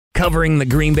covering the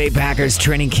Green Bay Packers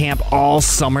training camp all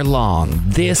summer long.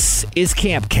 This is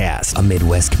Campcast, a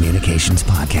Midwest Communications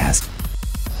podcast.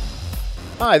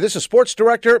 Hi, this is Sports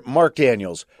Director Mark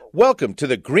Daniels. Welcome to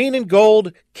the Green and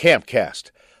Gold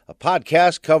Campcast, a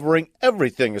podcast covering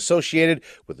everything associated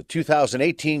with the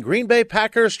 2018 Green Bay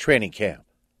Packers training camp.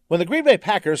 When the Green Bay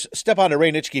Packers step onto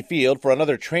Ray Nitschke Field for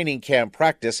another training camp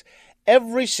practice,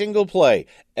 every single play,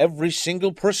 every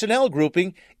single personnel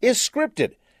grouping is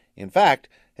scripted. In fact,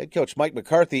 head coach Mike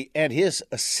McCarthy and his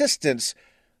assistants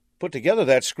put together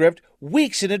that script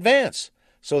weeks in advance,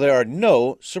 so there are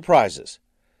no surprises.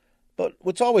 But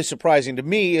what's always surprising to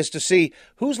me is to see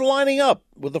who's lining up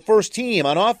with the first team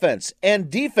on offense and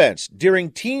defense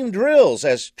during team drills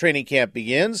as training camp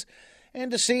begins, and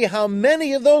to see how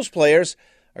many of those players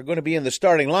are going to be in the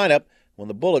starting lineup when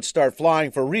the Bullets start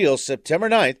flying for real September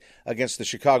 9th against the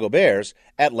Chicago Bears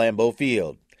at Lambeau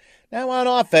Field. Now on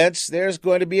offense, there's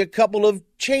going to be a couple of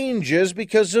changes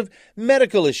because of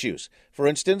medical issues. For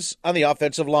instance, on the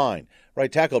offensive line, right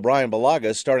tackle Brian Bulaga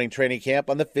is starting training camp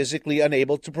on the physically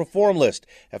unable to perform list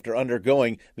after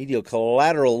undergoing medial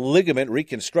collateral ligament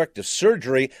reconstructive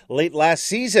surgery late last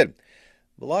season.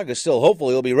 Bulaga still hopeful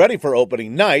he'll be ready for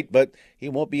opening night, but he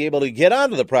won't be able to get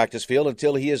onto the practice field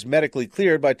until he is medically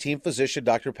cleared by team physician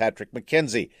Dr. Patrick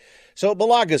McKenzie. So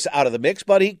Bulaga's out of the mix,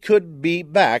 but he could be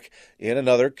back in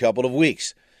another couple of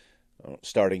weeks.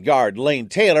 Starting guard Lane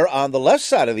Taylor on the left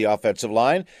side of the offensive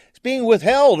line is being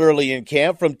withheld early in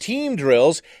camp from team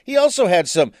drills. He also had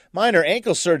some minor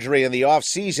ankle surgery in the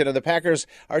offseason, and the Packers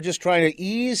are just trying to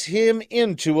ease him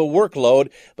into a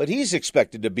workload, but he's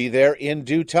expected to be there in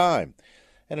due time.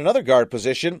 And another guard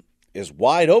position is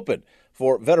wide open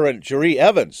for veteran Jerry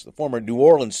Evans, the former New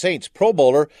Orleans Saints Pro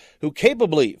Bowler, who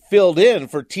capably filled in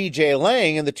for T.J.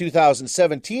 Lang in the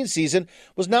 2017 season,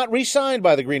 was not re-signed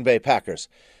by the Green Bay Packers.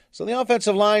 So the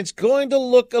offensive line's going to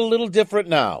look a little different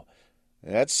now.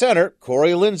 At center,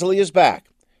 Corey Linsley is back.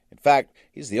 In fact,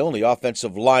 he's the only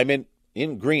offensive lineman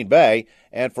in Green Bay,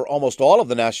 and for almost all of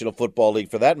the National Football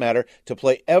League for that matter, to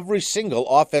play every single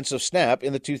offensive snap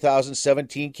in the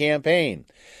 2017 campaign.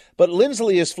 But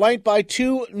Linsley is flanked by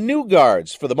two new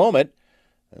guards for the moment,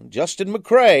 Justin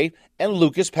McCray and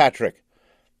Lucas Patrick.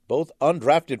 Both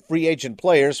undrafted free agent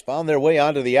players found their way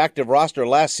onto the active roster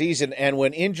last season, and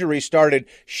when injuries started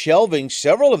shelving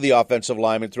several of the offensive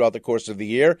linemen throughout the course of the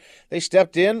year, they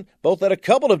stepped in both at a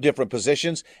couple of different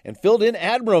positions and filled in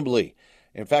admirably.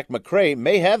 In fact, McCray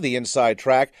may have the inside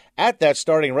track at that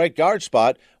starting right guard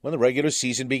spot when the regular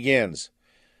season begins.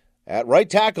 At right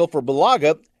tackle for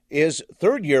Bulaga is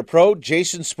third-year pro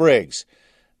Jason Spriggs.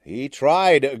 He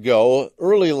tried to go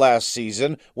early last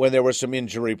season when there were some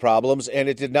injury problems, and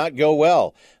it did not go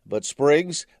well. But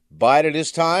Spriggs bided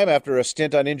his time after a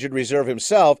stint on injured reserve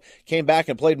himself, came back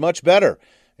and played much better.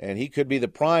 And he could be the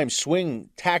prime swing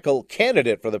tackle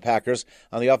candidate for the Packers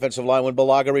on the offensive line when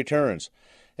Bulaga returns.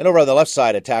 And over on the left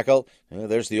side of tackle,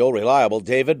 there's the old reliable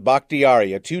David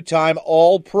Bakhtiari, a two-time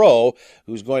All-Pro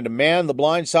who's going to man the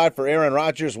blind side for Aaron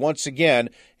Rodgers once again.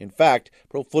 In fact,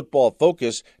 Pro Football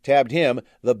Focus tabbed him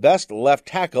the best left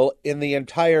tackle in the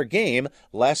entire game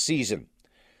last season.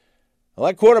 Well,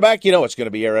 at quarterback, you know it's going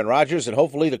to be Aaron Rodgers, and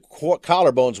hopefully the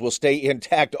collarbones will stay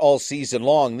intact all season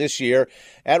long this year.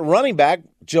 At running back,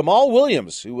 Jamal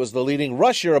Williams, who was the leading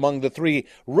rusher among the three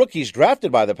rookies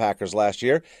drafted by the Packers last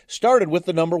year, started with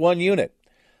the number one unit.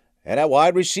 And at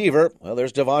wide receiver, well,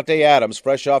 there's Davante Adams,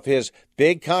 fresh off his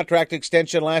big contract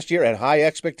extension last year and high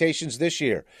expectations this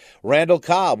year. Randall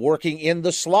Cobb working in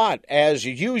the slot as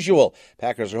usual.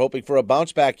 Packers are hoping for a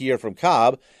bounce-back year from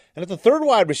Cobb. And at the third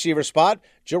wide receiver spot,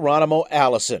 Geronimo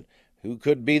Allison, who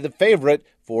could be the favorite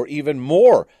for even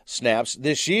more snaps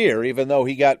this year, even though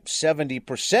he got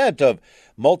 70% of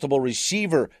multiple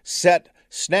receiver set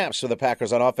snaps for the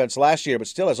Packers on offense last year, but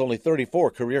still has only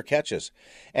 34 career catches.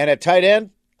 And at tight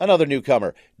end, another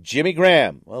newcomer, Jimmy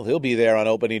Graham. Well, he'll be there on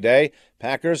opening day.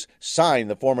 Packers signed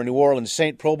the former New Orleans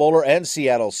Saint Pro Bowler and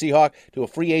Seattle Seahawk to a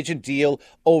free agent deal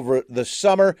over the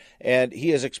summer, and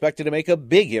he is expected to make a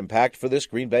big impact for this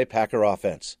Green Bay Packer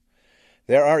offense.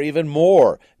 There are even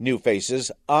more new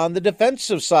faces on the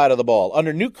defensive side of the ball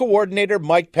under new coordinator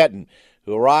Mike Pettin,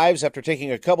 who arrives after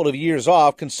taking a couple of years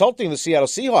off consulting the Seattle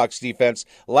Seahawks defense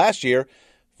last year,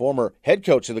 former head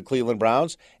coach of the Cleveland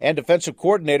Browns, and defensive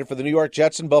coordinator for the New York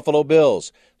Jets and Buffalo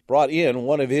Bills. Brought in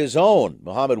one of his own,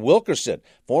 Muhammad Wilkerson,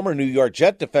 former New York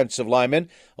Jet defensive lineman,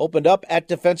 opened up at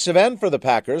defensive end for the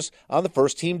Packers on the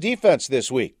first-team defense this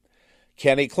week.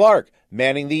 Kenny Clark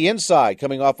manning the inside,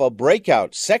 coming off a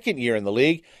breakout second year in the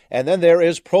league, and then there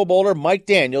is Pro Bowler Mike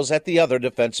Daniels at the other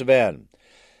defensive end.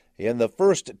 In the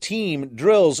first team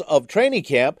drills of training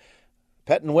camp,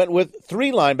 Pettine went with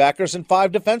 3 linebackers and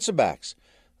 5 defensive backs.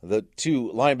 The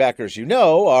 2 linebackers you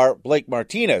know are Blake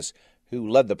Martinez, who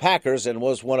led the Packers and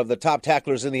was one of the top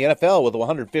tacklers in the NFL with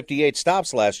 158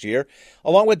 stops last year,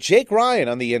 along with Jake Ryan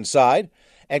on the inside.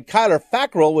 And Kyler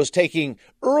Fackrell was taking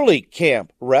early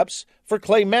camp reps for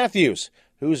Clay Matthews,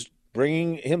 who's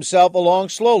bringing himself along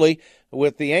slowly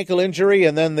with the ankle injury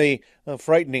and then the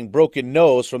frightening broken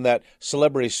nose from that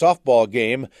celebrity softball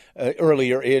game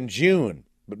earlier in June.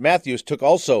 But Matthews took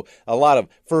also a lot of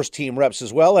first-team reps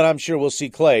as well, and I'm sure we'll see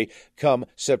Clay come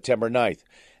September 9th.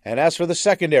 And as for the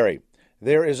secondary,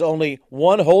 there is only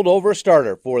one holdover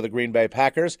starter for the Green Bay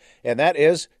Packers, and that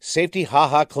is safety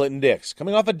HaHa Clinton-Dix.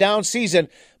 Coming off a down season,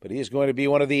 but he is going to be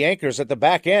one of the anchors at the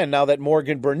back end now that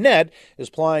Morgan Burnett is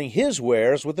plying his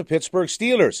wares with the Pittsburgh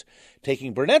Steelers.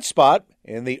 Taking Burnett's spot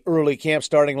in the early camp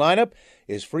starting lineup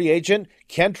is free agent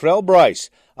Kentrell Brice,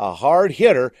 a hard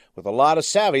hitter with a lot of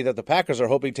savvy that the Packers are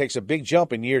hoping takes a big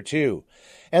jump in year 2.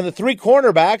 And the 3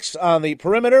 cornerbacks on the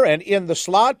perimeter and in the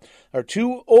slot are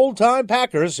 2 old-time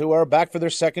Packers who are back for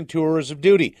their second tours of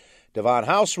duty. Devon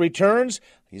House returns.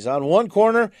 He's on one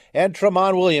corner, and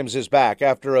Tramon Williams is back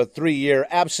after a 3-year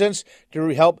absence to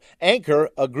help anchor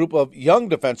a group of young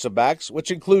defensive backs,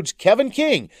 which includes Kevin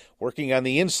King, working on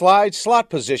the inside slot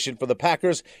position for the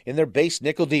Packers in their base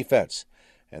nickel defense.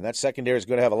 And that secondary is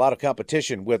going to have a lot of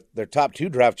competition with their top 2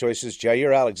 draft choices,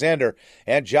 Jair Alexander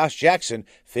and Josh Jackson,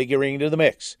 figuring into the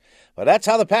mix. But that's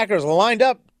how the Packers lined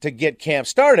up to get camp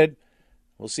started.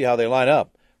 We'll see how they line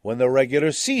up when the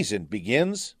regular season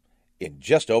begins in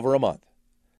just over a month.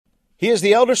 He is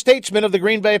the elder statesman of the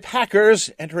Green Bay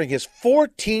Packers, entering his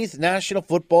 14th National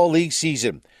Football League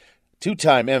season.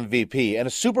 2-time MVP and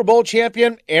a Super Bowl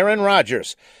champion, Aaron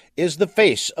Rodgers, is the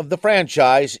face of the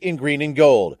franchise in green and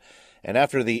gold. And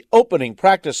after the opening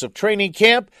practice of training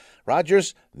camp,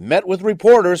 Rodgers met with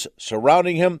reporters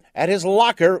surrounding him at his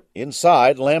locker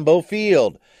inside Lambeau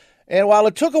Field. And while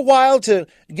it took a while to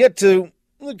get to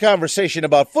the conversation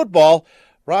about football,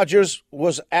 Rodgers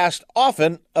was asked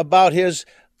often about his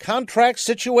contract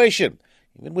situation.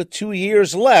 Even with 2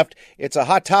 years left, it's a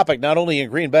hot topic not only in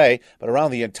Green Bay, but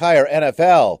around the entire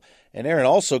NFL. And Aaron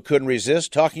also couldn't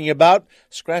resist talking about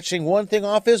scratching one thing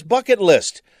off his bucket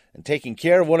list and taking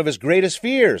care of one of his greatest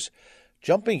fears,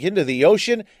 jumping into the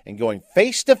ocean and going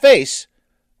face-to-face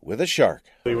with a shark.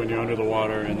 When you're under the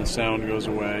water and the sound goes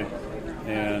away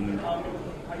and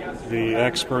the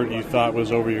expert you thought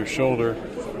was over your shoulder,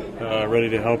 ready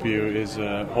to help you, is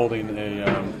holding a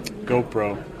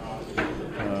GoPro,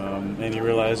 and you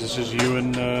realize it's just you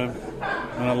and an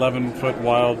 11-foot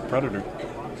wild predator.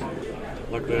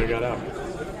 Luckily I got out.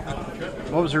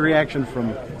 What was the reaction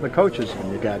from the coaches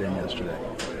when you got in yesterday?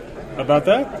 About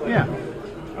that? Yeah.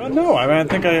 No, I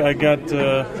think I got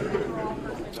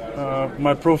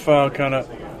my profile kind of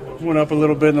went up a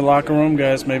little bit in the locker room.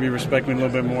 Guys maybe respect me a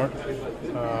little bit more.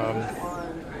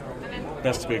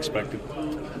 That's to be expected.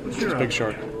 It's a big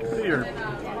shark.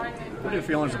 What are your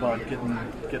feelings about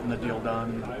getting the deal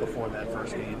done before that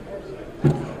first game?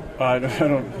 I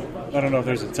don't know if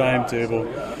there's a timetable.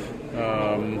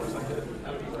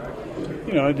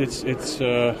 It's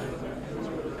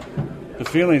the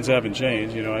feelings haven't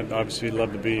changed. I'd obviously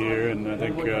love to be here, and I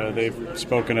think they've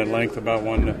spoken at length about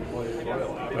wanting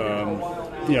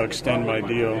to, extend my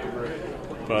deal.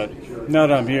 But now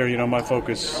that I'm here, my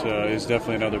focus is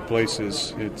definitely in other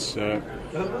places. It's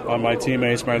on my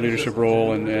teammates, my leadership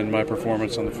role, and my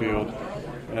performance on the field.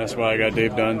 And that's why I got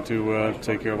Dave Dunn to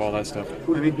take care of all that stuff.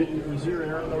 Was your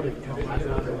arrow to come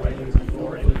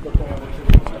before?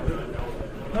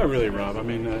 Not really, Rob. I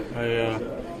mean,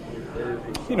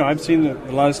 I've seen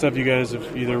a lot of stuff you guys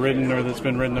have either written or that's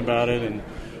been written about it, and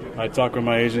I talk with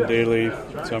my agent daily,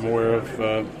 so I'm aware of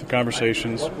the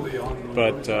conversations.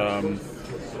 But,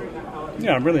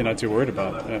 I'm really not too worried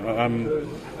about it. I'm,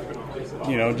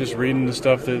 just reading the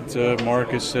stuff that Mark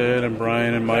has said and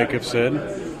Brian and Mike have said.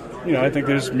 I think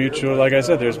there's mutual, like I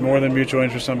said, there's more than mutual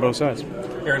interest on both sides.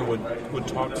 Aaron, would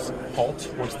talks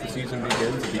halt once the season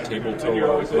begins? Be tabled till an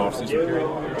off-season period?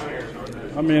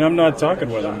 I mean, I'm not talking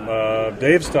with him.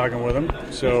 Dave's talking with him,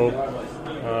 so...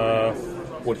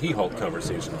 would he halt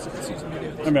conversations if the season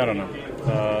begins? I mean, I don't know.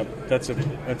 That's a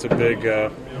big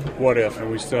what if, and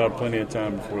we still have plenty of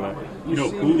time before that.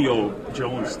 Julio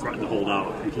Jones threatened to hold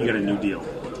out, and he got a new deal.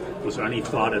 Was there any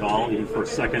thought at all, even for a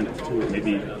second, to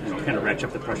maybe kind of ratchet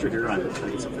up the pressure here on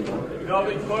getting something going?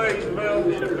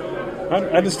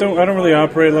 I don't really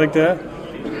operate like that.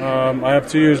 I have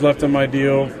 2 years left on my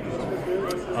deal.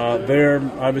 They're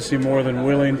obviously more than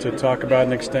willing to talk about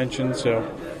an extension, so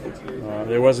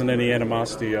there wasn't any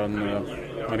animosity on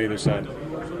either side.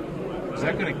 Is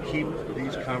that going to keep these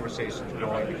these conversations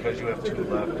going because you have 2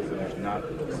 left and there's not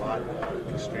a lot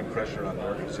of extreme pressure on the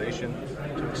organization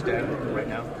to extend right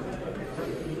now?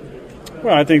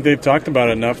 Well, I think they've talked about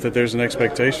it enough that there's an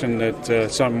expectation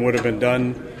that something would have been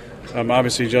done.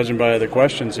 Obviously, judging by the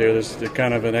questions here, there's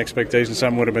kind of an expectation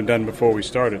something would have been done before we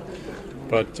started.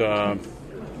 But,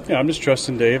 I'm just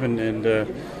trusting Dave, and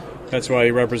that's why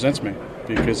he represents me,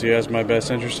 because he has my best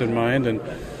interest in mind. And,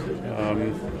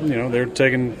 they're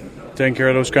taking care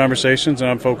of those conversations,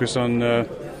 and I'm focused on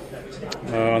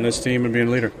this team and being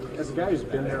a leader. As a guy who's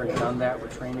been there and done that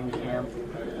with training camp,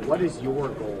 what is your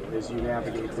goal as you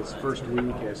navigate this first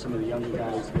week, as some of the younger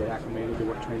guys get acclimated to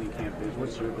what training camp is?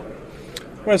 What's your goal?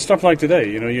 Well, it's stuff like today.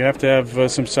 You have to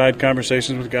have some side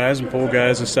conversations with guys and pull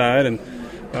guys aside and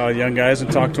young guys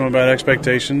and talk to them about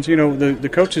expectations. The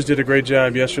coaches did a great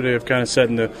job yesterday of kind of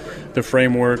setting the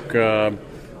framework.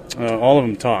 All of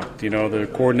them talked, the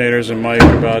coordinators and Mike,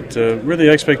 about really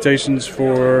expectations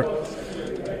for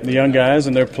the young guys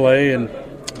and their play and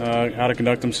how to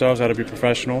conduct themselves, how to be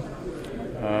professional.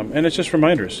 And it's just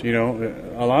reminders,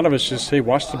 a lot of it's just, hey,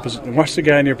 watch the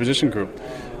guy in your position group.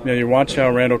 You watch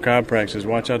how Randall Cobb practices,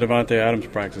 watch how Devontae Adams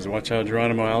practices, watch how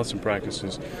Geronimo Allison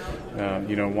practices,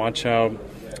 watch how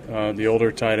the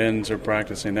older tight ends are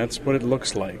practicing. That's what it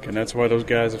looks like, and that's why those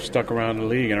guys have stuck around the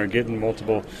league and are getting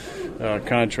multiple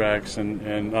contracts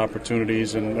and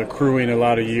opportunities and accruing a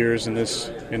lot of years in this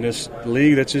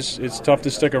league. It's tough to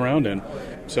stick around in.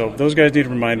 So those guys need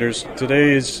reminders.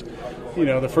 Today is,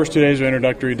 the first 2 days are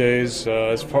introductory days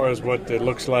as far as what it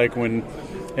looks like when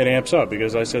it amps up,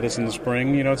 because I said this in the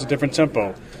spring, it's a different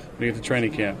tempo when you get to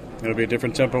training camp. It'll be a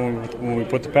different tempo when we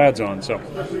put the pads on. So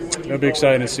it'll be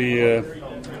exciting to see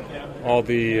all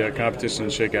the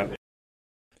competitions shake out.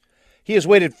 He has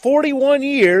waited 41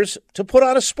 years to put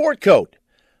on a sport coat,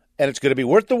 and it's going to be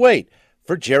worth the wait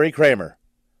for Jerry Kramer.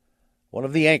 One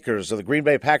of the anchors of the Green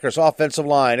Bay Packers offensive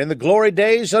line in the glory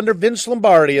days under Vince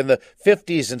Lombardi in the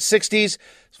 50s and 60s is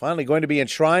finally going to be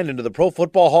enshrined into the Pro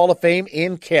Football Hall of Fame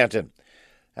in Canton.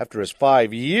 After his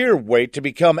 5-year wait to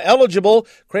become eligible,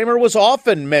 Kramer was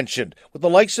often mentioned with the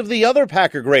likes of the other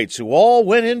Packer greats who all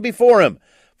went in before him.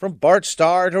 From Bart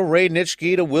Starr to Ray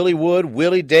Nitschke to Willie Wood,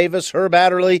 Willie Davis, Herb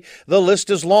Adderley, the list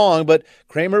is long, but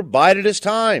Kramer bided his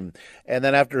time. And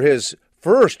then after his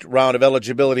first round of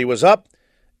eligibility was up,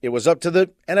 it was up to the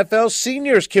NFL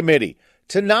Seniors Committee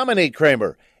to nominate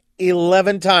Kramer.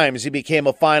 11 times he became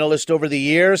a finalist over the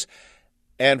years,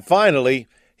 and finally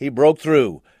he broke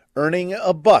through, earning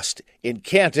a bust in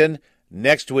Canton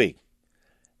next week.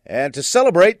 And to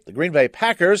celebrate, the Green Bay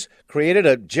Packers created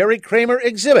a Jerry Kramer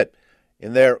exhibit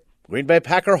in their Green Bay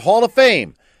Packer Hall of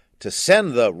Fame to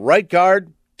send the right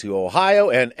guard to Ohio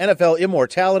and NFL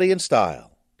immortality in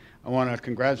style. I want to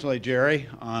congratulate Jerry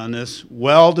on this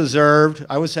well-deserved,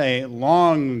 I would say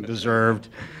long-deserved,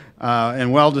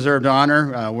 and well-deserved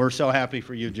honor. We're so happy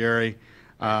for you, Jerry.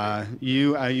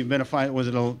 You've been a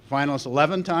finalist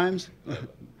 11 times?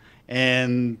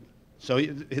 And so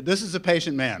this is a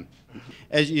patient man.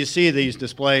 As you see, these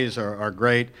displays are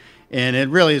great, and it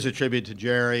really is a tribute to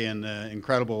Jerry and the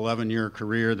incredible 11-year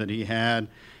career that he had.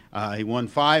 He won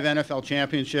 5 NFL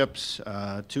championships,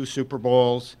 2 Super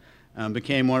Bowls,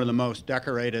 became one of the most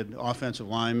decorated offensive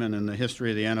linemen in the history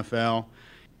of the NFL.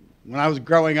 When I was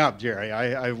growing up, Jerry,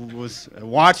 I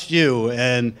watched you,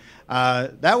 and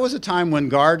that was a time when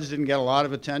guards didn't get a lot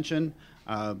of attention.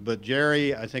 But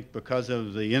Jerry, I think because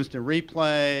of the instant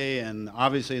replay and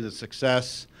obviously the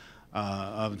success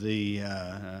of the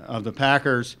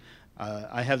Packers,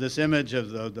 I have this image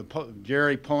of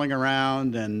Jerry pulling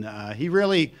around, and he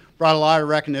really brought a lot of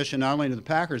recognition not only to the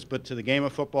Packers but to the game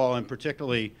of football and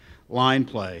particularly line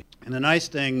play. And the nice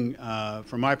thing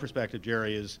from my perspective,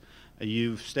 Jerry, is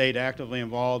you've stayed actively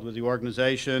involved with the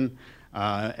organization.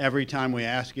 Every time we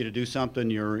ask you to do something,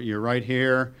 you're right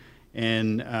here.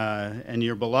 And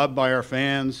you're beloved by our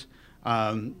fans.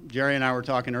 Jerry and I were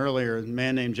talking earlier, a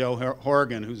man named Joe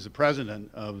Horgan, who's the president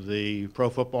of the Pro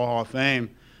Football Hall of Fame.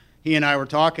 He and I were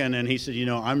talking, and he said,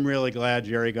 I'm really glad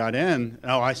Jerry got in.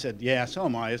 Oh, I said, yeah, so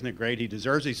am I. Isn't it great? He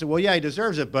deserves it. He said, well, yeah, he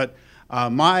deserves it, but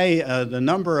the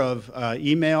number of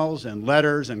emails and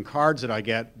letters and cards that I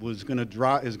get is going to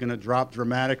drop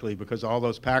dramatically because all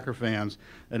those Packer fans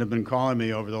that have been calling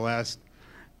me over the last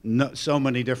so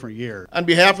many different years. On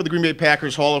behalf of the Green Bay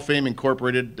Packers Hall of Fame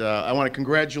Incorporated, I want to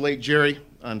congratulate Jerry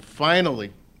on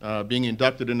finally being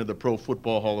inducted into the Pro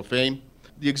Football Hall of Fame.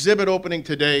 The exhibit opening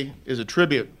today is a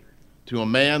tribute to a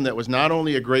man that was not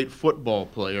only a great football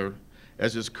player,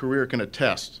 as his career can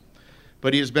attest,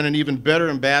 but he has been an even better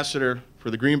ambassador for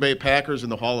the Green Bay Packers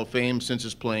and the Hall of Fame since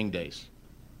his playing days.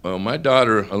 Well, my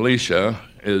daughter, Alicia,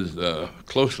 is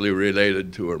closely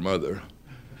related to her mother.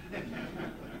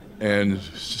 and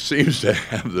seems to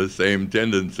have the same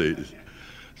tendencies.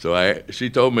 So she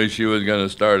told me she was going to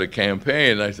start a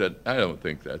campaign. I said, I don't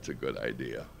think that's a good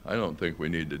idea. I don't think we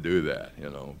need to do that. You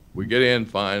know, we get in,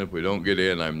 fine. If we don't get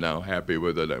in, I'm now happy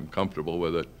with it. I'm comfortable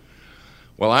with it.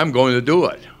 Well, I'm going to do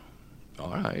it.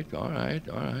 All right. Go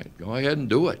ahead and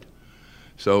do it.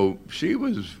 So she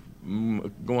was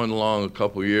going along a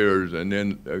couple years, and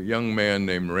then a young man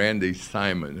named Randy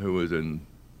Simon, who was in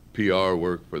PR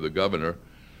work for the governor,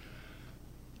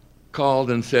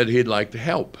 called and said he'd like to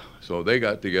help. So they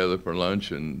got together for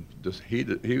lunch, and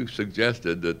he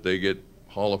suggested that they get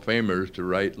Hall of Famers to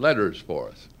write letters for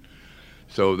us.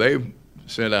 So they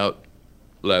sent out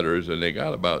letters, and they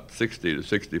got about 60 to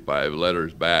 65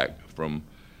 letters back from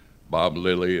Bob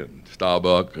Lilly and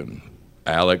Starbuck and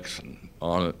Alex and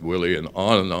Willie and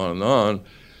on and on and on.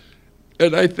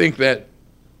 And I think that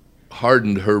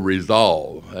hardened her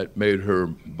resolve. That made her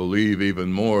believe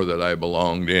even more that I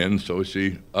belonged in, so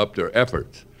she upped her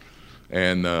efforts.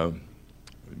 And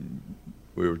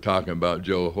we were talking about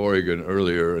Joe Horrigan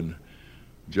earlier, and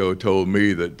Joe told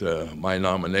me that my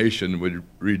nomination would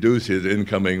reduce his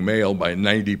incoming mail by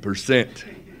 90%.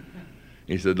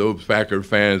 He said, those Packer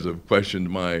fans have questioned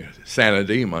my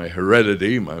sanity, my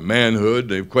heredity, my manhood.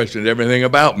 They've questioned everything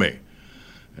about me.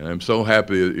 And I'm so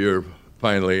happy that you're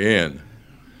finally in.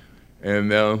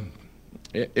 And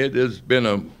it has been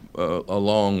a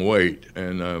long wait.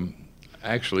 And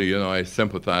actually, you know, I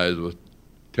sympathize with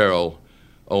Terrell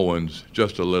Owens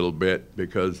just a little bit,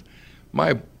 because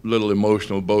my little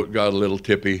emotional boat got a little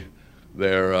tippy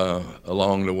there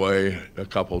along the way a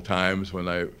couple times when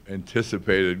I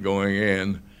anticipated going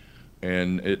in,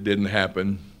 and it didn't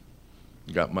happen.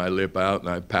 Got my lip out, and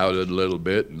I pouted a little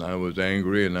bit, and I was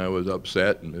angry, and I was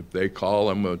upset, and if they call,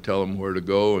 I'm going to tell them where to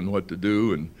go and what to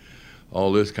do and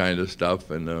all this kind of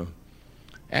stuff. And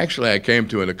actually, I came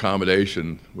to an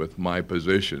accommodation with my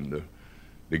position.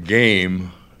 The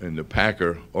game and the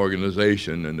Packer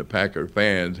organization and the Packer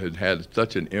fans had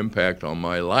such an impact on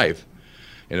my life,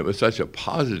 and it was such a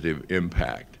positive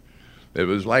impact. It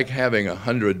was like having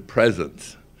 100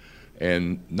 presents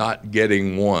and not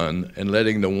getting one, and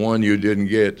letting the one you didn't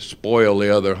get spoil the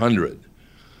other 100.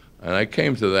 And I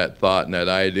came to that thought and that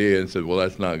idea and said, well,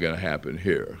 that's not going to happen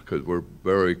here, because we're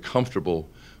very comfortable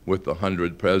with the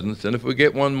 100 presents, and if we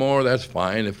get one more, that's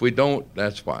fine. If we don't,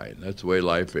 that's fine. That's the way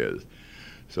life is.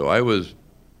 So I was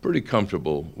pretty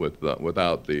comfortable with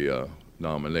without the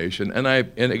nomination. And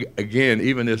again,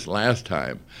 even this last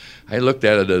time, I looked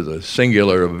at it as a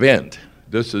singular event.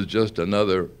 This is just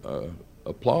another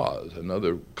applause,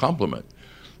 another compliment.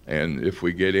 And if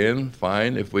we get in,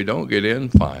 fine. If we don't get in,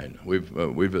 fine.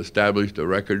 We've established a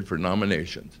record for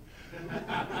nominations.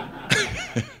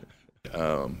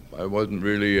 I wasn't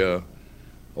really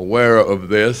aware of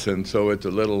this, and so it's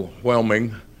a little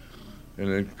whelming, and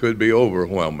it could be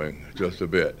overwhelming just a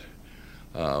bit.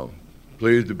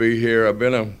 Pleased to be here. I've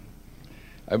been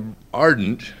an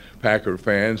ardent Packer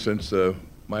fan since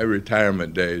my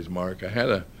retirement days, Mark. I had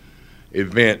an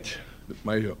event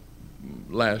my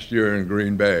last year in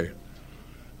Green Bay.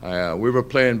 We were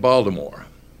playing Baltimore,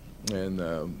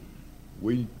 and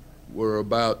we were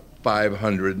about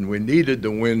 500, and we needed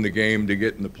to win the game to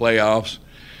get in the playoffs,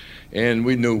 and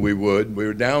we knew we would. We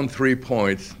were down 3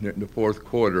 points in the fourth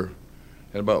quarter,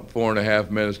 and about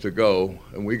 4.5 minutes to go,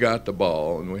 and we got the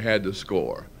ball, and we had to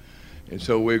score. And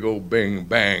so we go bing,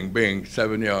 bang, bing,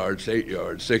 7 yards, 8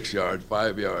 yards, 6 yards,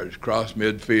 5 yards, cross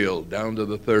midfield, down to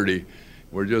the 30.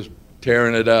 We're just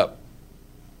tearing it up,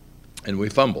 and we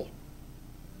fumble.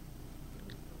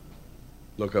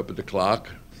 Look up at the clock,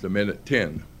 it's a minute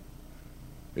 10.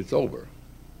 It's over.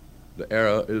 The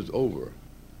era is over.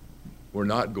 We're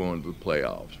not going to the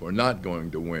playoffs. We're not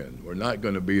going to win. We're not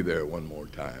going to be there one more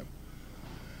time.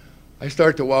 I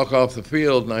start to walk off the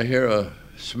field, and I hear a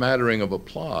smattering of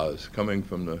applause coming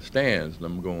from the stands, and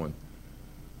I'm going,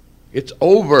 it's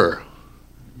over.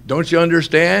 Don't you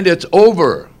understand? It's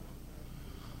over.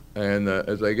 And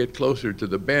as I get closer to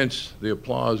the bench, the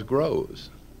applause grows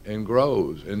and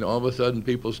grows, and all of a sudden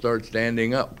people start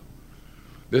standing up.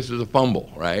 This is a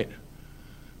fumble, right?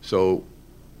 So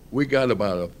we got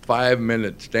about a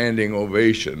 5-minute standing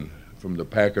ovation from the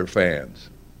Packer fans.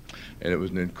 And it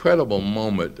was an incredible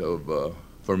moment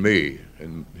for me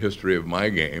in the history of my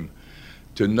game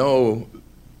to know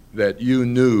that you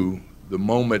knew the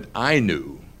moment I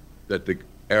knew that the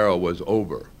era was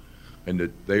over, and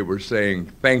that they were saying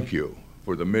thank you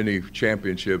for the many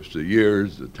championships, the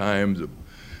years, the times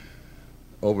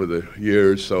over the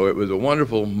years. So it was a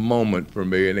wonderful moment for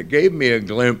me, and it gave me a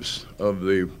glimpse of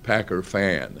the Packer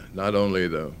fan, not only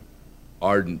the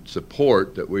ardent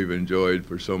support that we've enjoyed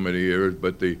for so many years,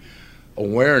 but the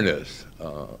awareness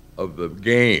of the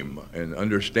game and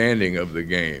understanding of the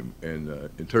game and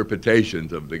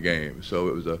interpretations of the game.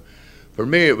 So for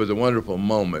me, it was a wonderful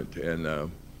moment,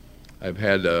 and I've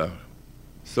had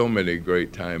so many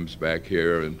great times back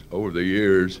here, and over the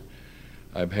years,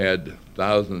 I've had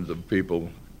thousands of people,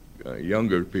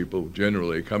 younger people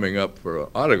generally, coming up for an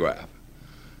autograph.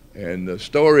 And the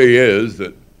story is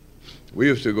that we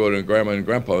used to go to Grandma and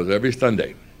Grandpa's every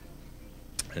Sunday,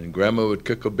 and Grandma would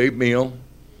cook a big meal,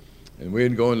 and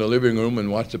we'd go in the living room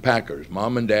and watch the Packers.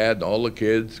 Mom and Dad, all the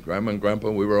kids, Grandma and Grandpa,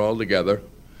 we were all together.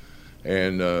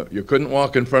 And you couldn't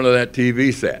walk in front of that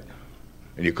TV set,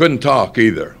 and you couldn't talk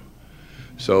either.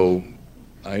 So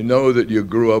I know that you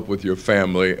grew up with your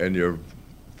family and your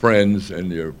friends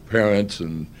and your parents,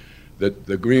 and that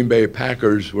the Green Bay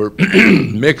Packers were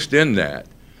mixed in that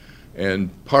and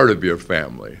part of your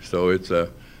family. So it's a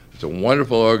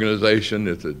wonderful organization.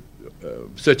 It's a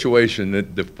situation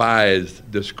that defies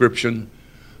description,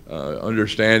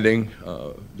 understanding.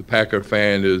 The Packer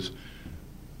fan is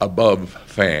above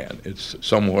fan. It's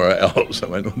somewhere else.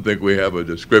 I don't think we have a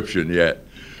description yet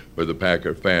for the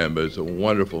Packer fan, but it's a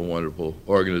wonderful, wonderful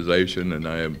organization, and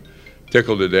I am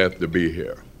tickled to death to be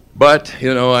here. But,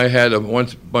 you know, I had a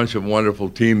bunch of wonderful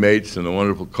teammates and a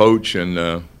wonderful coach,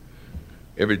 and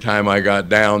every time I got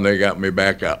down, they got me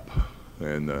back up.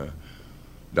 And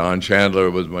Don Chandler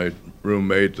was my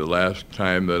roommate the last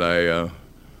time that I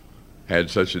had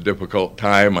such a difficult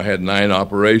time. I had 9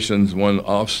 operations, 1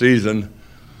 off season,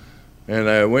 and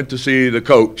I went to see the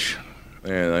coach,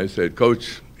 and I said,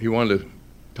 Coach, he wanted to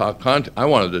talk I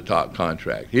wanted to talk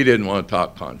contract. He didn't want to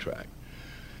talk contract.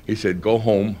 He said, go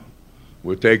home.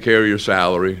 We'll take care of your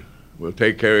salary. We'll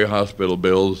take care of your hospital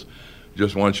bills.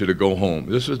 Just want you to go home.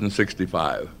 This was in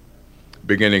 '65,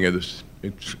 beginning of this,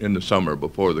 in the summer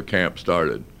before the camp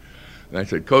started. And I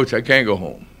said, Coach, I can't go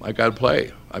home. I got to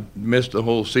play. I missed the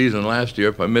whole season last year.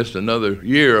 If I missed another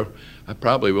year, I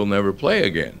probably will never play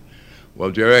again.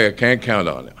 Well, Jerry, I can't count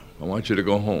on it. I want you to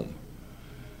go home.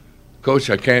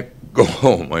 Coach, I can't go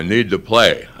home. I need to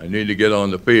play. I need to get on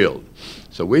the field.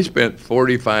 So we spent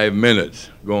 45 minutes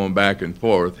going back and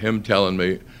forth, him telling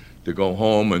me to go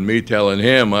home and me telling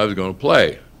him I was going to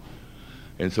play.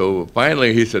 And so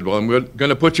finally he said, well, I'm going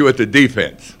to put you at the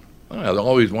defense. Well, I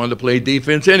always wanted to play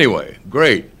defense anyway.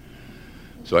 Great.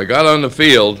 So I got on the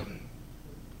field,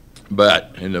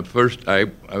 but in the first, I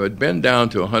had been down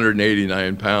to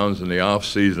 189 pounds in the off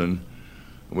season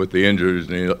with the injuries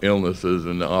and the illnesses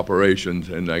and the operations,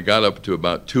 and I got up to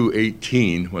about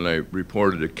 218 when I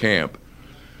reported to camp.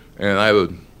 And I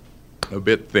was a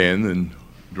bit thin and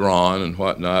drawn and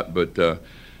whatnot, but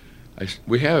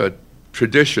we have a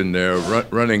tradition there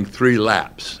of running 3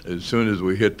 laps as soon as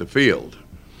we hit the field.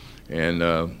 And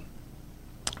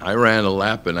I ran a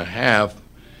lap and a half,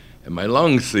 and my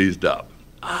lungs seized up.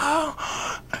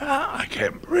 I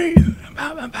can't breathe.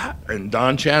 And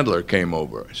Don Chandler came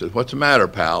over. I said, what's the matter,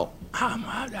 pal?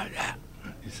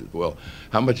 He said, well,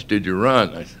 how much did you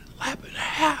run? I said, lap and a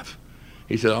half.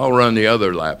 He said, I'll run the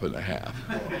other lap and a half.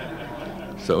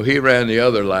 So he ran the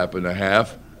other lap and a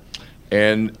half,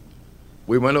 and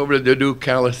we went over to do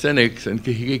calisthenics, and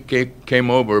he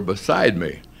came over beside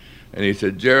me. And he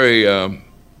said, Jerry,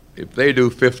 if they do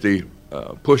 50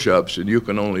 push-ups and you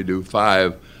can only do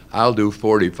 5, I'll do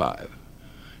 45.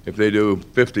 If they do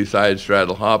 50 side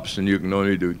straddle hops and you can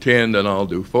only do 10, then I'll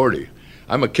do 40.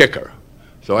 I'm a kicker,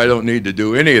 so I don't need to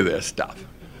do any of this stuff.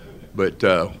 But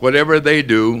whatever they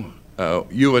do,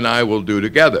 you and I will do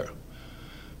together.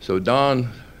 So Don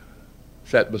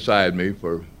sat beside me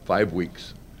for 5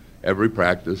 weeks, every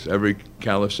practice, every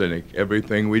calisthenic,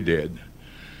 everything we did.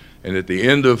 And at the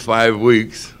end of 5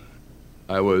 weeks,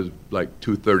 I was like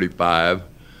 235,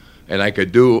 and I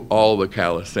could do all the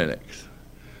calisthenics.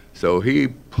 So he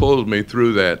pulled me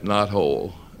through that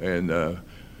knothole and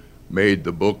made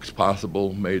the books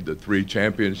possible, made the 3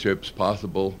 championships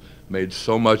possible, made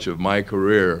so much of my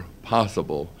career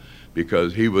possible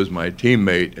because he was my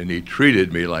teammate and he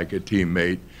treated me like a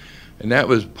teammate. And that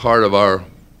was part of our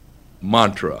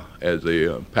mantra as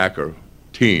a Packer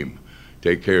team.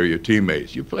 Take care of your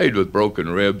teammates. You played with broken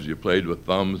ribs, you played with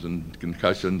thumbs and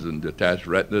concussions and detached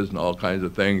retinas and all kinds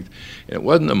of things. And it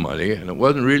wasn't the money, and it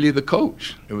wasn't really the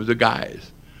coach. It was the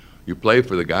guys. You play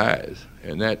for the guys.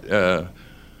 And that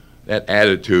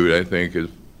attitude, I think, is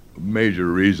a major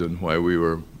reason why we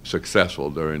were successful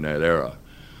during that era.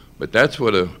 But that's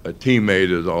what a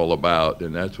teammate is all about,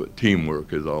 and that's what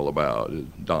teamwork is all about, is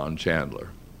Don Chandler.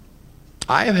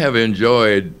 I have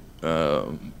enjoyed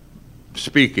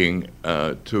speaking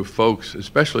to folks,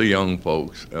 especially young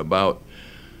folks, about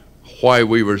why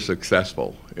we were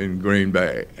successful in Green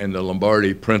Bay and the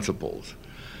Lombardi principles.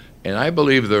 And I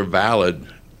believe they're valid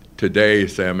today,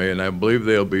 Sammy, and I believe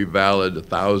they'll be valid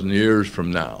 1,000 years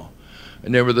from now.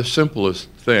 And they were the simplest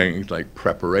things like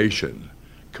preparation,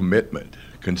 commitment,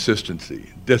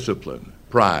 consistency, discipline,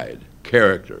 pride,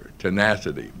 character,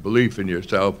 tenacity, belief in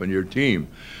yourself and your team.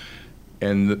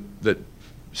 And that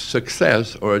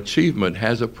success or achievement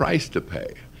has a price to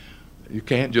pay. You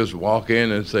can't just walk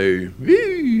in and say,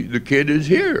 the kid is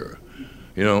here.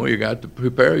 You know, you got to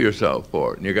prepare yourself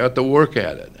for it, and you got to work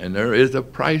at it, and there is a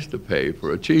price to pay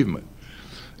for achievement.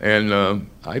 And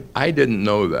I didn't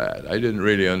know that. I didn't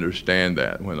really understand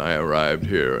that when I arrived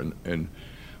here. And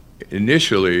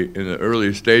initially, in the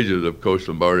early stages of Coach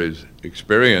Lombardi's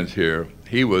experience here,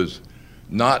 he was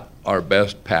not our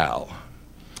best pal.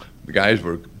 The guys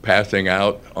were passing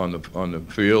out on the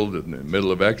field in the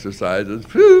middle of exercises,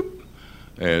 whoop,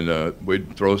 and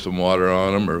we'd throw some water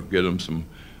on them or get them some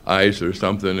ice or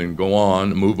something and go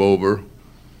on, move over.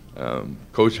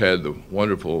 Coach had the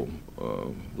wonderful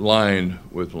line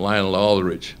with Lionel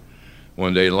Aldrich.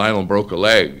 One day Lionel broke a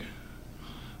leg,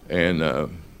 and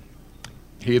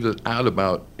he was out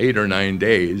about 8 or 9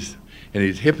 days, and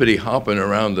he's hippity-hopping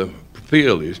around the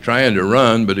field. He's trying to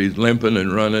run, but he's limping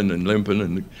and running and limping,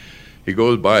 and he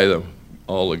goes by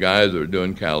all the guys that are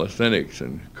doing calisthenics,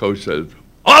 and Coach says,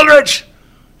 "Aldrich,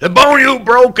 the bone you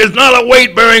broke is not a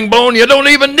weight-bearing bone. You don't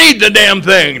even need the damn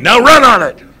thing. Now run on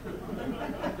it."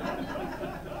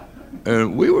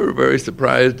 And we were very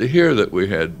surprised to hear that we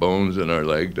had bones in our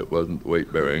leg that wasn't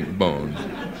weight-bearing bones.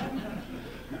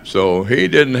 So he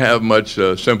didn't have much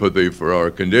sympathy for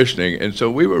our conditioning, and so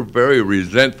we were very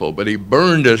resentful, but he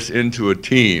burned us into a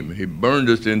team. He burned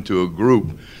us into a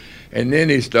group. And then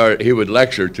he would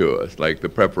lecture to us, like the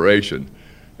preparation,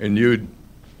 and you'd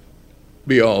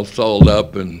be all sold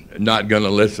up and not going to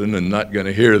listen and not going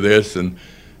to hear this, and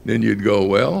then you'd go,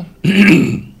 well,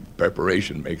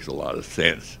 preparation makes a lot of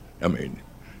sense. I mean,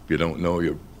 if you don't know,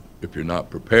 if you're not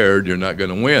prepared, you're not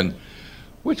going to win,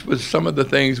 which was some of the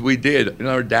things we did in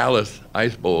our Dallas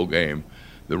Ice Bowl game.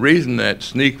 The reason that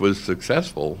sneak was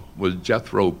successful was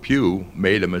Jethro Pugh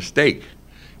made a mistake.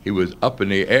 He was up in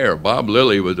the air. Bob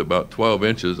Lilly was about 12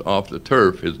 inches off the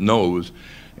turf, his nose,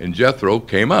 and Jethro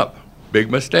came up.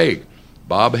 Big mistake.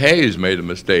 Bob Hayes made a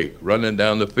mistake, running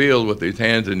down the field with his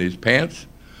hands in his pants,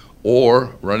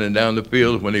 or running down the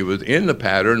field when he was in the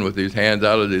pattern with his hands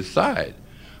out at his side.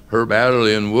 Herb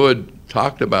Adderley and Wood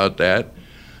talked about that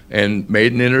and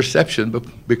made an interception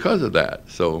because of that.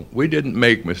 So we didn't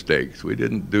make mistakes. We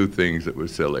didn't do things that were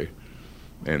silly.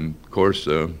 And, of course,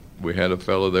 we had a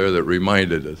fellow there that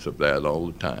reminded us of that all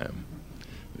the time.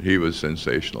 He was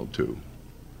sensational, too.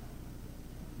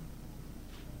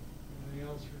 Anything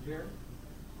else for Jerry?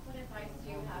 What advice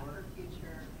do you have for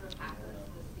future for Packers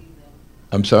this season?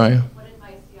 I'm sorry? What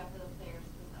advice do you have for the players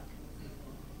this upcoming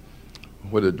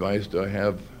season? What advice do I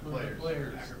have? Players.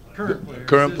 Current players.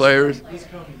 Current players? This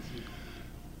coming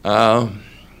season.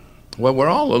 Well, we're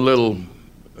all a little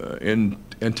in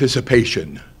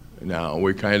anticipation now.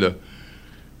 We kind of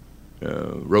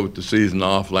wrote the season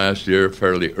off last year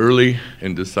fairly early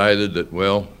and decided that,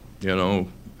 well, you know,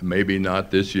 maybe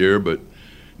not this year, but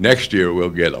next year we'll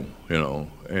get them, you know.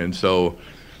 And so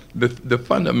the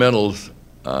fundamentals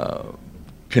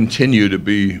continue to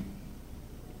be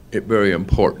very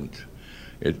important.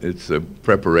 It's the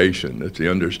preparation, it's the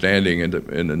understanding and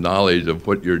the knowledge of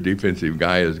what your defensive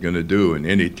guy is going to do and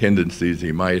any tendencies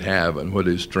he might have and what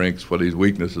his strengths, what his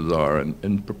weaknesses are,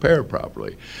 and prepare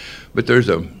properly. But there's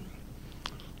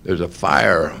a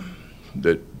fire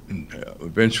that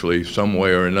eventually, some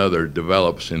way or another,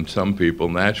 develops in some people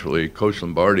naturally. Coach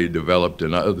Lombardi developed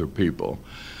in other people.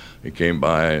 He came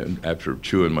by after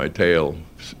chewing my tail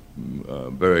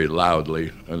very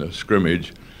loudly in a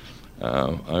scrimmage.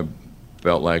 I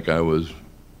felt like I was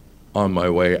on my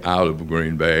way out of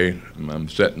Green Bay. I'm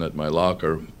sitting at my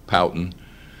locker pouting,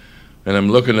 and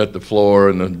I'm looking at the floor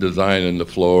and the design in the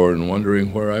floor and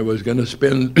wondering where I was going to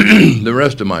spend the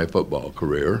rest of my football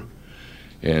career.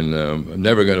 And I'm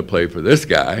never going to play for this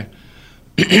guy.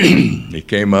 He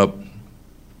came up.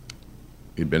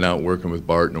 He'd been out working with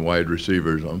Bart and wide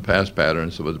receivers on pass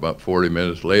patterns, so it was about 40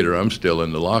 minutes later. I'm still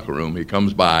in the locker room. He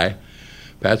comes by,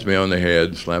 pats me on the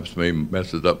head, slaps me,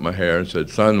 messes up my hair, and said,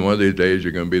 "Son, one of these days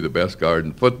you're going to be the best guard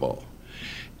in football."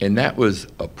 And that was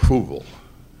approval,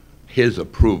 his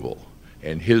approval,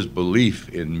 and his belief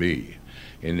in me.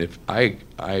 And if I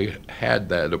had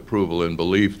that approval and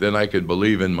belief, then I could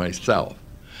believe in myself.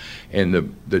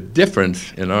 And the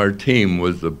difference in our team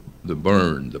was the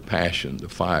burn, the passion, the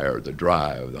fire, the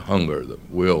drive, the hunger, the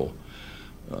will,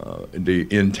 the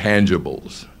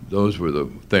intangibles. Those were the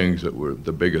things that were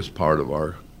the biggest part of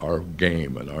our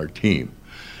game and our team.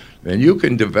 And you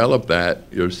can develop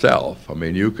that yourself. I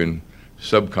mean, you can,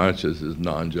 subconscious is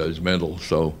non-judgmental,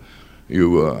 so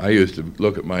I used to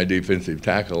look at my defensive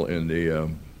tackle in the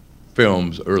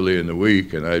films early in the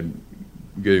week, and I'd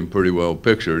get him pretty well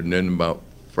pictured, and then about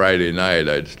Friday night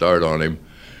I'd start on him.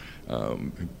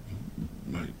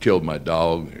 Killed my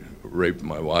dog, raped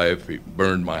my wife, he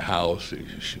burned my house, he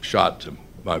shot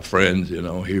my friends,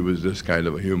 he was this kind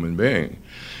of a human being.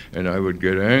 And I would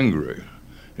get angry.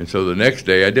 And so the next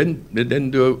day, it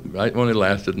didn't do it, it only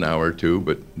lasted an hour or two,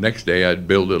 but next day I'd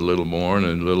build it a little more and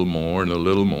a little more and a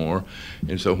little more.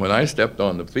 And so when I stepped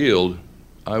on the field,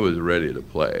 I was ready to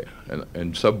play.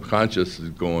 And subconscious is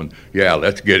going, yeah,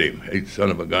 let's get him. Hey,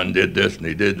 son of a gun did this and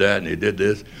he did that and he did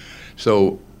this.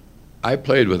 So I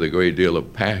played with a great deal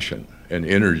of passion and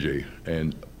energy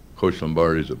and Coach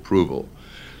Lombardi's approval.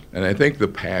 And I think the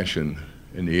passion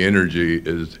and the energy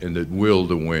is in the will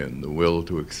to win, the will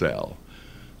to excel.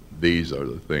 These are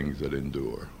the things that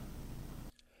endure.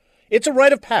 It's a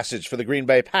rite of passage for the Green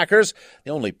Bay Packers,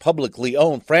 the only publicly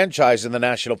owned franchise in the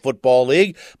National Football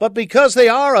League. But because they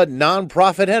are a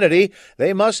nonprofit entity,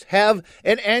 they must have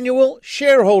an annual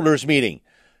shareholders meeting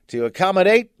to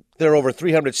accommodate their over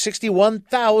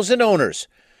 361,000 owners.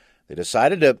 They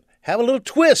decided to have a little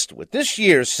twist with this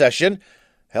year's session,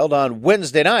 held on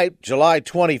Wednesday night, July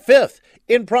 25th,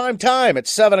 in prime time at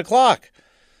 7 o'clock.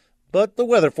 But the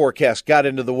weather forecast got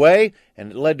into the way,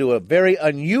 and it led to a very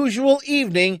unusual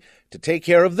evening to take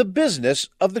care of the business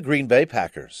of the Green Bay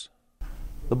Packers.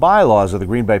 The bylaws of the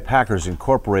Green Bay Packers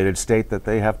Incorporated state that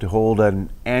they have to hold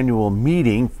an annual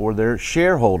meeting for their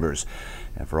shareholders.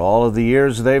 And for all of the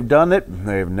years they've done it,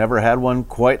 they've never had one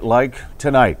quite like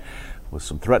tonight. With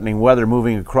some threatening weather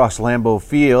moving across Lambeau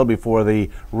Field before the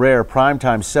rare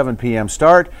primetime 7 p.m.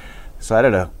 start,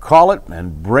 decided to call it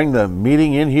and bring the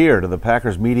meeting in here to the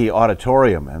Packers Media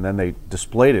Auditorium. And then they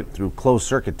displayed it through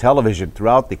closed-circuit television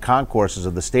throughout the concourses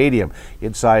of the stadium.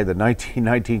 Inside the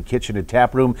 1919 kitchen and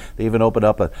tap room, they even opened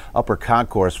up an upper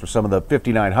concourse for some of the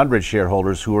 5,900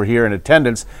 shareholders who were here in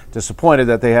attendance, disappointed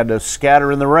that they had to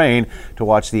scatter in the rain to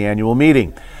watch the annual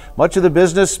meeting. Much of the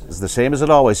business is the same as it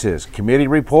always is. Committee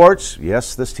reports.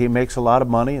 Yes, this team makes a lot of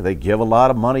money. They give a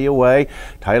lot of money away.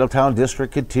 Titletown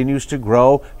District continues to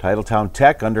grow. Titletown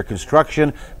Tech under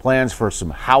construction. Plans for some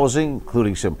housing,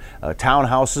 including some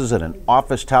townhouses and an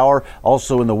office tower,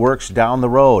 also in the works down the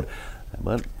road.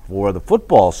 But for the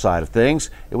football side of things,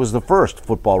 it was the first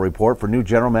football report for new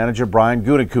general manager Brian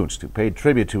Gutekunst, who paid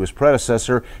tribute to his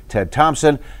predecessor, Ted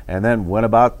Thompson, and then went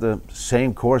about the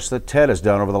same course that Ted has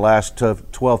done over the last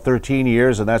 12, 13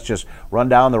 years, and that's just run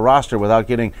down the roster without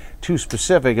getting too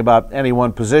specific about any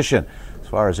one position. As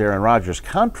far as Aaron Rodgers'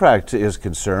 contract is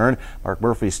concerned, Mark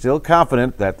Murphy is still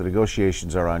confident that the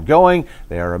negotiations are ongoing,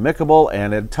 they are amicable,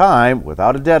 and in time,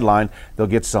 without a deadline, they'll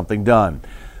get something done.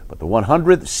 But the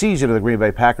 100th season of the Green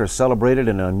Bay Packers celebrated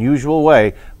in an unusual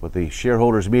way, with the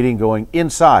shareholders meeting going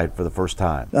inside for the first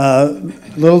time. A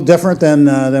little different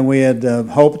than we had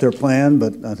hoped or planned,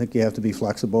 but I think you have to be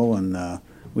flexible. And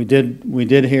we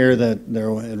did hear that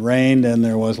it rained and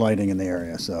there was lighting in the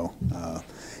area. So,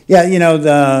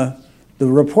 the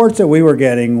reports that we were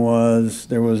getting was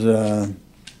there was a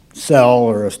cell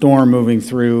or a storm moving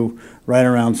through right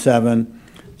around 7.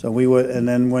 So we would, and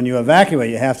then when you evacuate,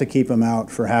 you have to keep them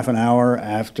out for half an hour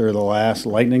after the last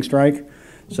lightning strike.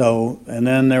 So, and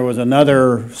then there was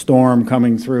another storm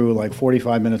coming through like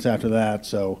 45 minutes after that.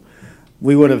 So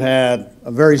we would have had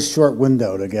a very short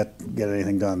window to get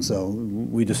anything done. So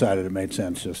we decided it made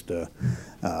sense just to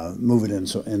move it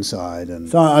inside. And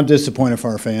so I'm disappointed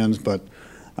for our fans, but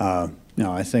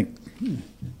I think,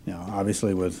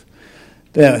 obviously with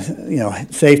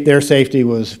their safety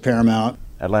was paramount.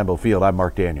 At Lambeau Field, I'm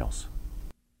Mark Daniels.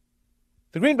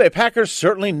 The Green Bay Packers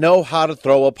certainly know how to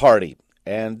throw a party.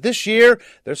 And this year,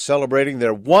 they're celebrating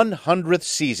their 100th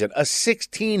season, a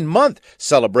 16-month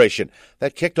celebration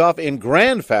that kicked off in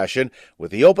grand fashion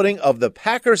with the opening of the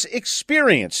Packers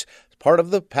Experience, part of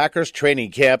the Packers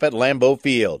training camp at Lambeau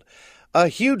Field. A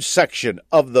huge section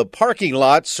of the parking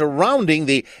lot surrounding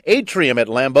the atrium at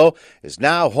Lambeau is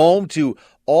now home to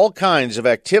all kinds of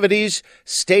activities,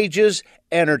 stages,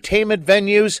 entertainment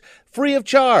venues, free of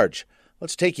charge.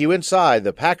 Let's take you inside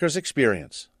the Packers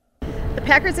Experience. The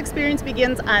Packers Experience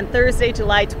begins on Thursday,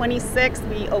 July 26th.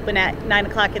 We open at 9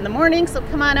 o'clock in the morning, so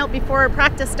come on out before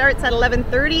practice starts at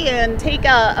 11:30 and take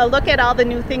a look at all the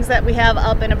new things that we have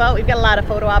up and about. We've got a lot of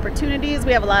photo opportunities.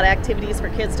 We have a lot of activities for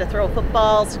kids to throw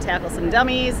footballs, to tackle some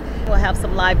dummies. We'll have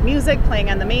some live music playing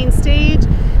on the main stage.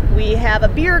 We have a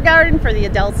beer garden for the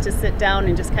adults to sit down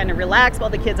and just kind of relax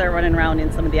while the kids are running around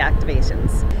in some of the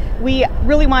activations. We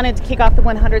really wanted to kick off the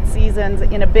 100 seasons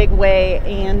in a big way,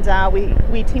 and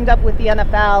we teamed up with the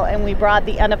NFL and we brought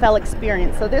the NFL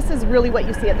experience. So this is really what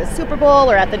you see at the Super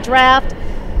Bowl or at the draft.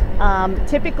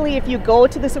 Typically, if you go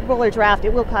to the Super Bowl or draft,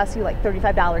 it will cost you like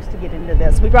 $35 to get into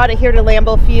this. We brought it here to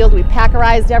Lambeau Field. We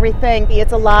Packerized everything.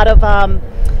 It's a lot of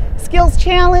skills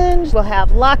challenge. We'll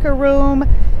have locker room.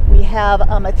 We have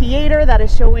a theater that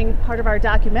is showing part of our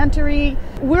documentary.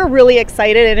 We're really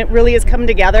excited, and it really has come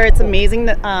together. It's amazing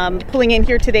that, pulling in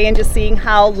here today and just seeing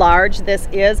how large this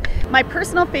is. My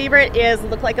personal favorite is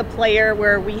Look Like a Player,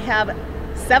 where we have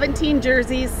 17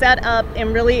 jerseys set up,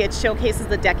 and really it showcases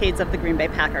the decades of the Green Bay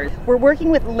Packers. We're working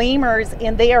with Lamers,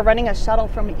 and they are running a shuttle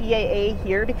from EAA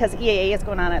here because EAA is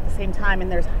going on at the same time,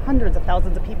 and there's hundreds of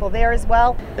thousands of people there as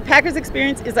well. The Packers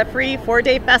Experience is a free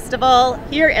 4-day festival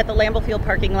here at the Lambeau Field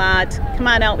parking lot. Come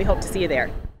on out. We hope to see you there.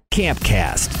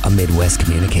 Campcast, a Midwest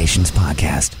Communications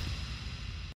podcast.